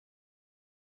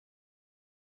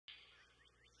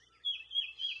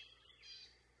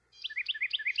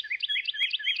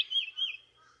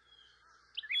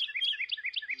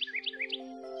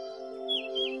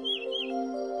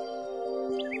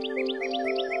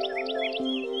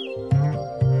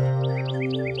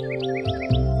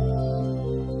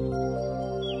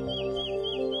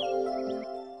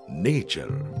Nature,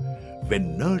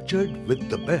 when nurtured with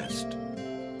the best,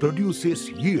 produces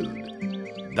yield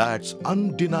that's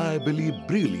undeniably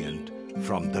brilliant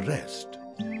from the rest.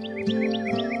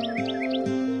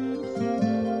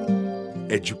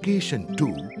 Education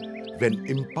too, when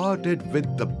imparted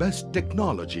with the best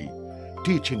technology,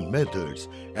 teaching methods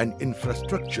and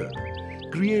infrastructure,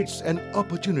 creates an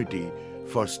opportunity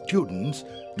for students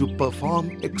to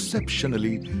perform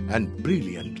exceptionally and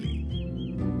brilliantly.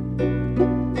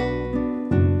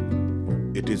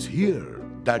 It is here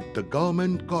that the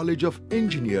Government College of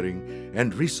Engineering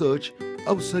and Research,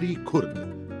 Awsari,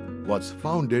 Khurd, was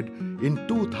founded in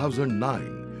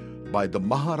 2009 by the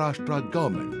Maharashtra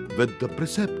government with the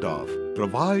precept of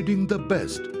providing the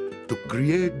best to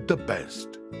create the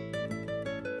best.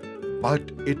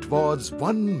 But it was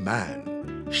one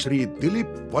man, Shri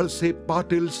Dilip Valse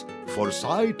Patil's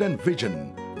foresight and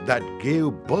vision that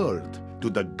gave birth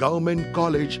to the Government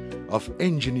College of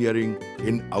Engineering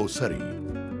in Awsari.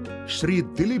 Shri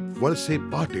Dilip Valse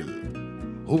Patil,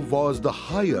 who was the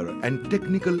Higher and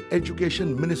Technical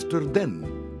Education Minister then,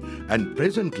 and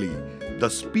presently the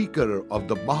Speaker of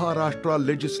the Maharashtra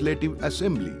Legislative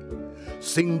Assembly,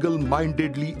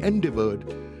 single-mindedly endeavored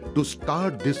to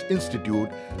start this institute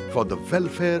for the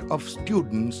welfare of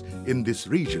students in this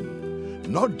region.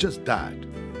 Not just that,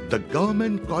 the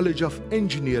Government College of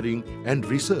Engineering and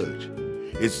Research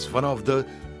is one of the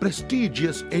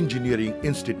prestigious engineering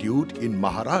institute in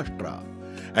Maharashtra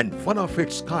and one of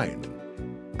its kind,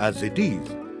 as it is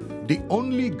the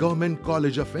only Government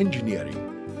College of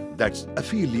Engineering that's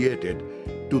affiliated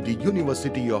to the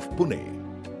University of Pune.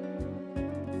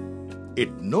 It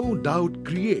no doubt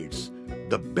creates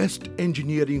the best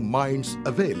engineering minds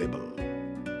available.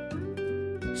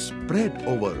 Spread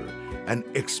over an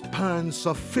expanse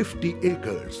of 50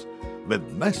 acres with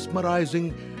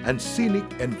mesmerizing and scenic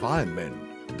environment,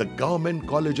 the Government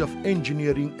College of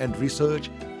Engineering and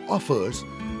Research offers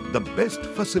the best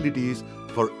facilities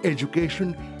for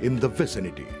education in the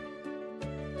vicinity.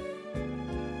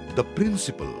 The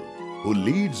principal, who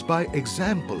leads by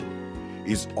example,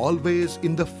 is always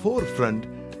in the forefront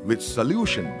with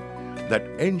solution that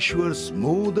ensures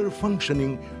smoother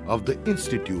functioning of the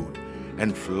institute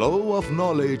and flow of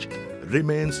knowledge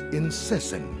remains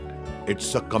incessant.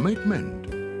 It's a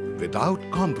commitment without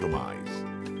compromise.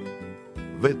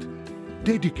 With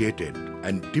dedicated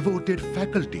and devoted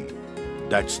faculty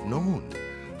that's known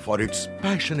for its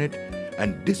passionate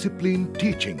and disciplined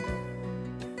teaching,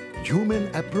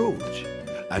 human approach,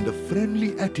 and a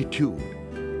friendly attitude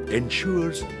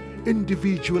ensures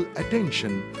individual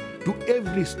attention to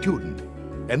every student,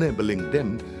 enabling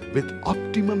them with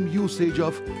optimum usage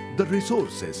of the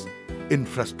resources,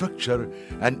 infrastructure,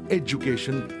 and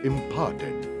education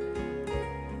imparted.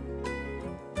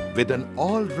 With an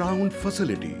all-round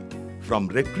facility from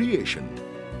recreation,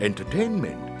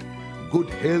 entertainment, good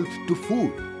health to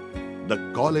food,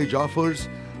 the college offers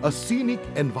a scenic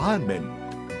environment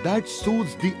that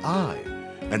soothes the eye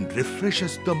and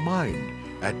refreshes the mind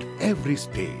at every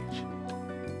stage.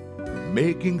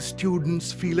 Making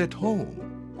students feel at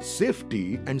home,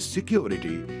 safety and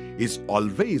security is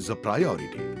always a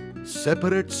priority.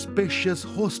 Separate spacious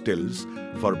hostels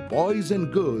for boys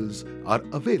and girls are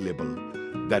available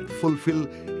that fulfill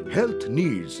health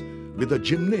needs with a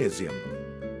gymnasium,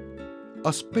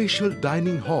 a special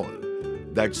dining hall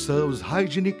that serves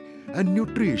hygienic and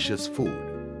nutritious food.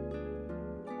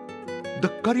 The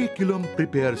curriculum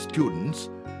prepares students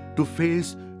to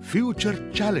face future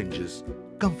challenges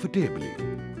comfortably.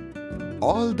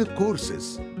 All the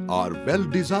courses are well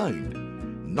designed,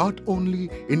 not only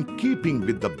in keeping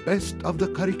with the best of the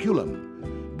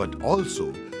curriculum, but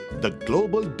also the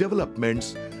global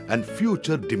developments and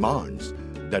future demands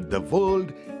that the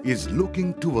world is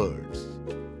looking towards.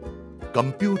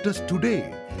 Computers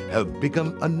today have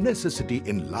become a necessity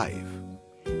in life.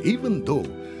 Even though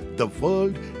the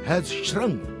world has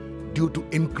shrunk due to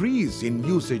increase in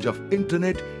usage of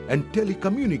internet and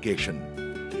telecommunication,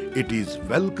 it is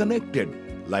well connected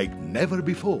like never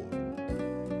before.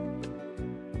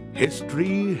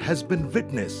 History has been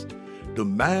witness to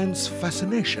man's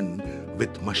fascination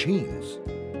with machines,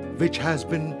 which has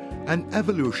been an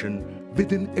evolution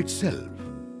within itself.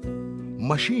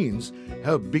 Machines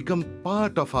have become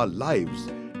part of our lives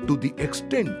to the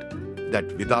extent that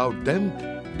without them,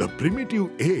 the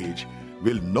primitive age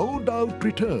will no doubt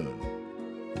return.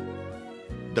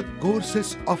 The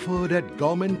courses offered at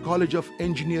Government College of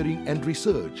Engineering and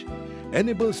Research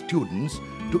enable students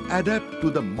to adapt to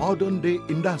the modern-day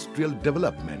industrial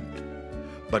development.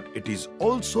 But it is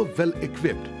also well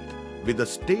equipped with a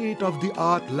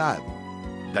state-of-the-art lab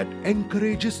that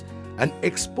encourages and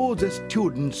exposes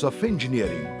students of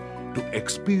engineering to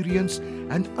experience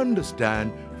and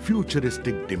understand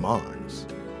futuristic demands.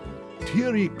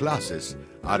 Theory classes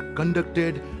are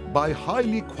conducted by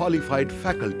highly qualified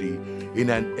faculty in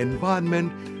an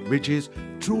environment which is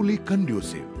truly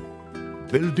conducive,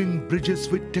 building bridges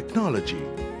with technology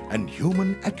and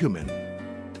human acumen.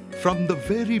 From the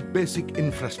very basic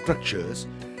infrastructures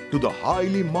to the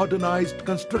highly modernized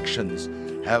constructions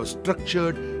have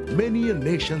structured many a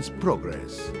nation's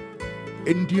progress.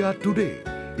 India today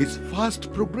is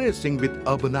fast progressing with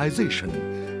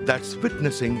urbanization that's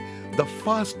witnessing the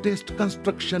fastest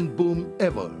construction boom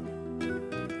ever.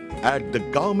 At the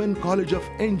Government College of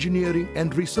Engineering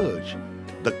and Research,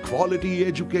 the quality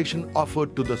education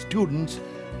offered to the students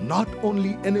not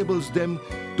only enables them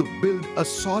to build a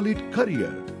solid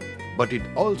career, but it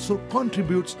also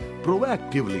contributes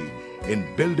proactively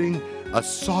in building a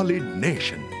solid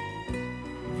nation.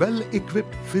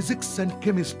 Well-equipped physics and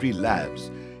chemistry labs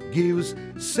gives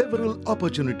several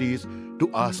opportunities to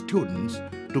our students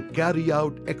to carry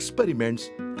out experiments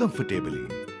comfortably,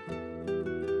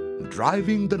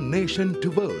 driving the nation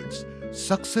towards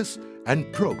success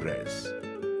and progress.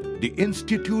 The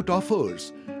institute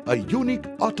offers a unique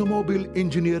automobile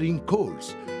engineering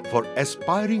course for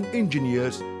aspiring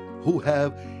engineers who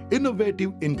have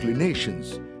innovative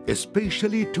inclinations,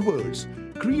 especially towards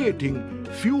creating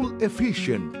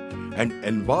fuel-efficient and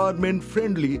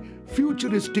environment-friendly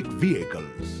futuristic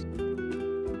vehicles.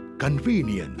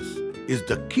 Convenience is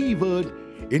the key word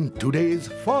in today's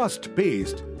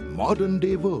fast-paced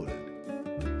modern-day world.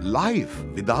 Life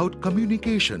without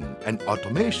communication and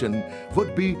automation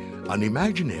would be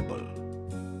unimaginable.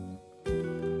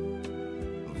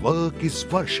 Work is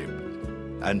worship,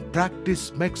 and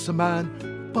practice makes a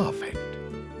man perfect.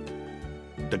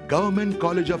 The Government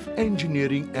College of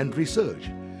Engineering and Research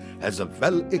has a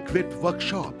well-equipped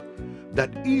workshop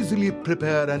that easily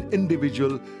prepare an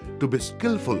individual to be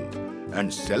skillful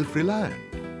and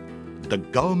self-reliant. The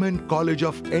Government College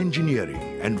of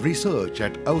Engineering and Research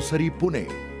at Awsari, Pune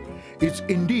is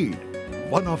indeed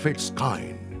one of its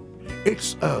kind.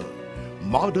 It's a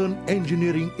modern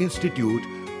engineering institute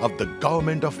of the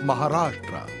Government of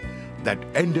Maharashtra that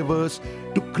endeavors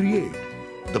to create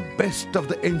the best of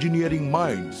the engineering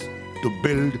minds to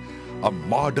build a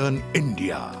modern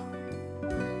India.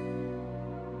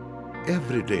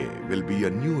 Every day will be a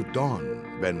new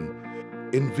dawn when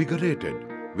invigorated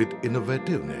with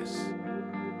innovativeness.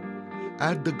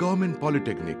 At the Government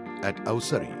Polytechnic at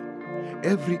Awsari,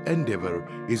 every endeavor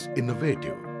is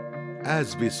innovative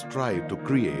as we strive to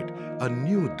create a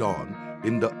new dawn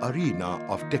in the arena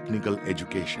of technical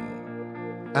education.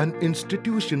 An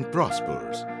institution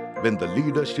prospers when the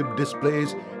leadership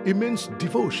displays immense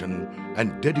devotion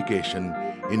and dedication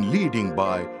in leading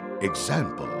by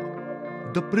example.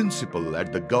 The principal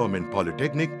at the Government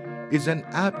Polytechnic is an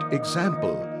apt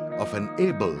example of an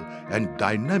able and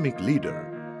dynamic leader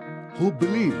who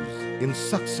believes in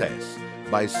success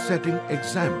by setting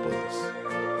examples.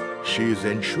 She is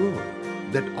ensured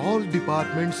that all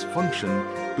departments function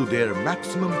to their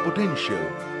maximum potential,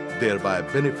 thereby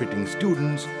benefiting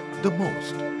students the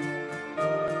most.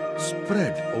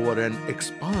 Spread over an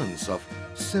expanse of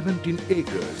 17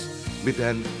 acres with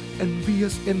an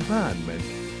envious environment,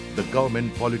 the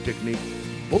Government Polytechnic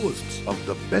boasts of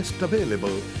the best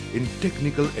available in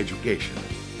technical education.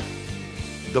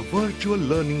 The Virtual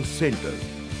Learning Center,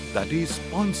 that is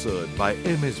sponsored by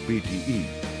MSBTE,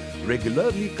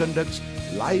 regularly conducts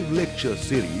live lecture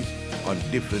series on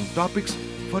different topics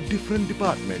for different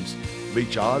departments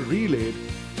which are relayed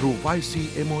through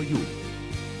YCMOU.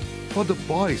 For the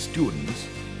boy students,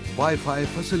 Wi-Fi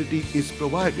facility is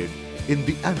provided in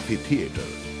the amphitheater,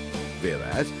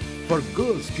 whereas for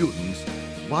girl students,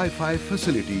 Wi-Fi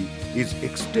facility is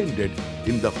extended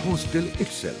in the hostel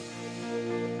itself.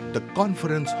 The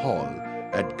conference hall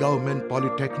at Government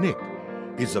Polytechnic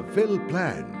is a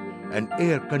well-planned and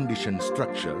air-conditioned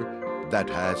structure that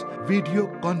has video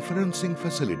conferencing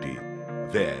facility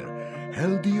where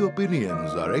healthy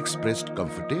opinions are expressed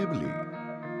comfortably.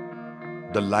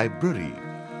 The library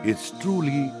is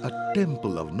truly a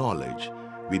temple of knowledge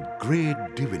with great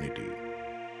divinity.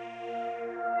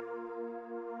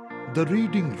 The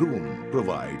reading room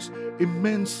provides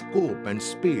immense scope and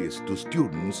space to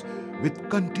students with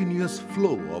continuous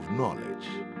flow of knowledge.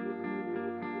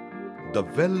 The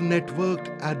well-networked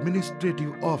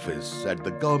administrative office at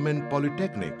the Government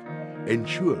Polytechnic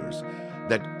ensures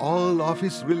that all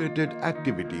office-related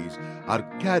activities are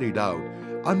carried out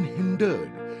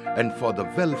unhindered and for the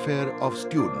welfare of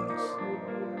students.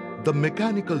 The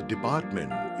mechanical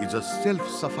department is a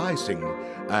self-sufficing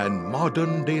and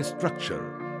modern-day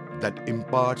structure that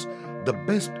imparts the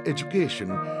best education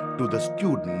to the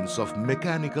students of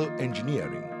mechanical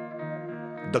engineering.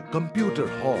 The computer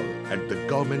hall at the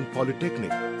Government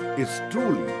Polytechnic is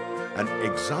truly an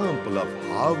example of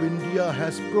how India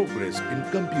has progressed in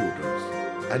computers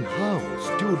and how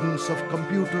students of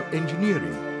computer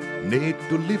engineering need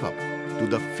to live up to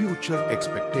the future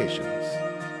expectations.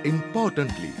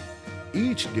 Importantly,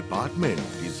 each department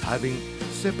is having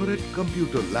separate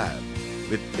computer lab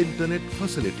with internet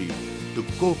facility to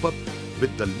cope up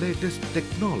with the latest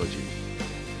technology.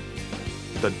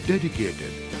 The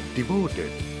dedicated,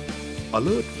 devoted,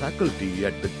 alert faculty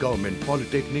at the Government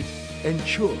Polytechnic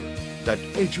ensure that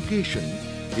education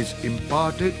is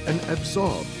imparted and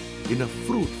absorbed in a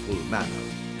fruitful manner.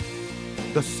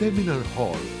 The seminar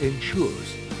hall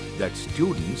ensures that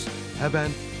students have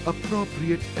an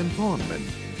appropriate environment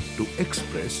to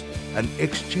express and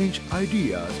exchange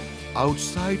ideas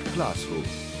outside classroom.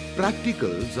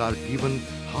 Practicals are given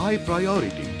high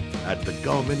priority at the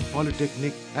Government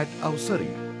Polytechnic at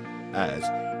Awsari, as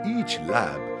each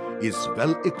lab is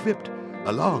well equipped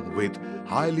along with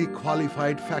highly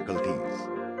qualified faculties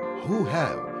who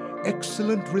have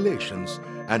excellent relations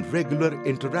and regular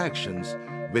interactions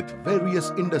with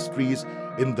various industries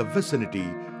in the vicinity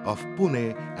of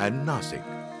Pune and Nasik.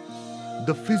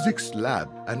 The physics lab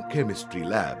and chemistry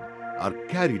lab are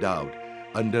carried out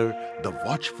under the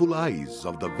watchful eyes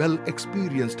of the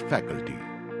well-experienced faculty.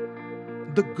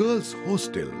 The girls'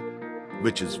 hostel,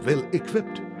 which is well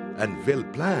equipped and well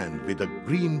planned with a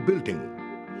green building,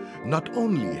 not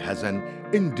only has an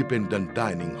independent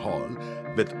dining hall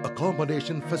with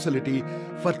accommodation facility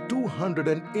for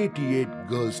 288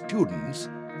 girl students,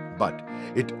 but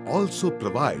it also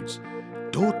provides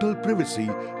total privacy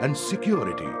and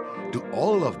security to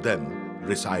all of them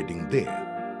residing there.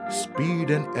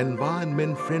 Speed and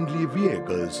environment-friendly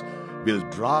vehicles will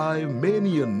drive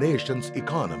many a nation's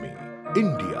economy.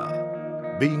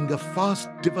 India, being a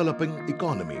fast-developing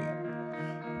economy,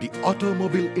 the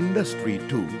automobile industry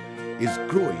too is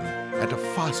growing at a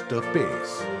faster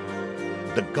pace.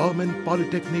 The Government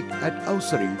Polytechnic at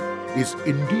Awsari is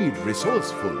indeed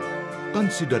resourceful,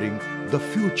 considering the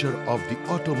future of the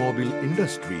automobile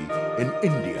industry in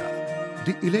India.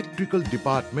 The electrical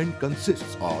department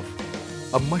consists of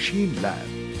a machine lab,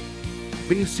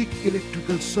 basic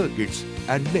electrical circuits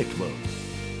and network,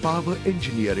 power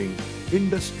engineering,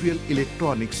 industrial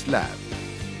electronics lab.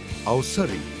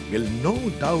 Awsari will no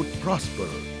doubt prosper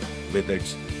with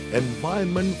its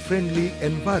environment-friendly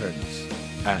environs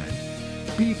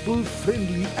and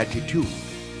people-friendly attitude,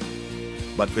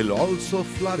 but will also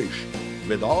flourish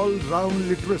with all-round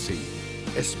literacy,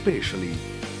 especially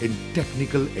in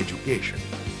technical education.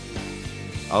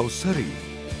 Awsari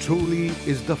truly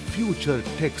is the future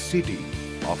tech city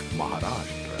of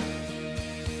Maharashtra.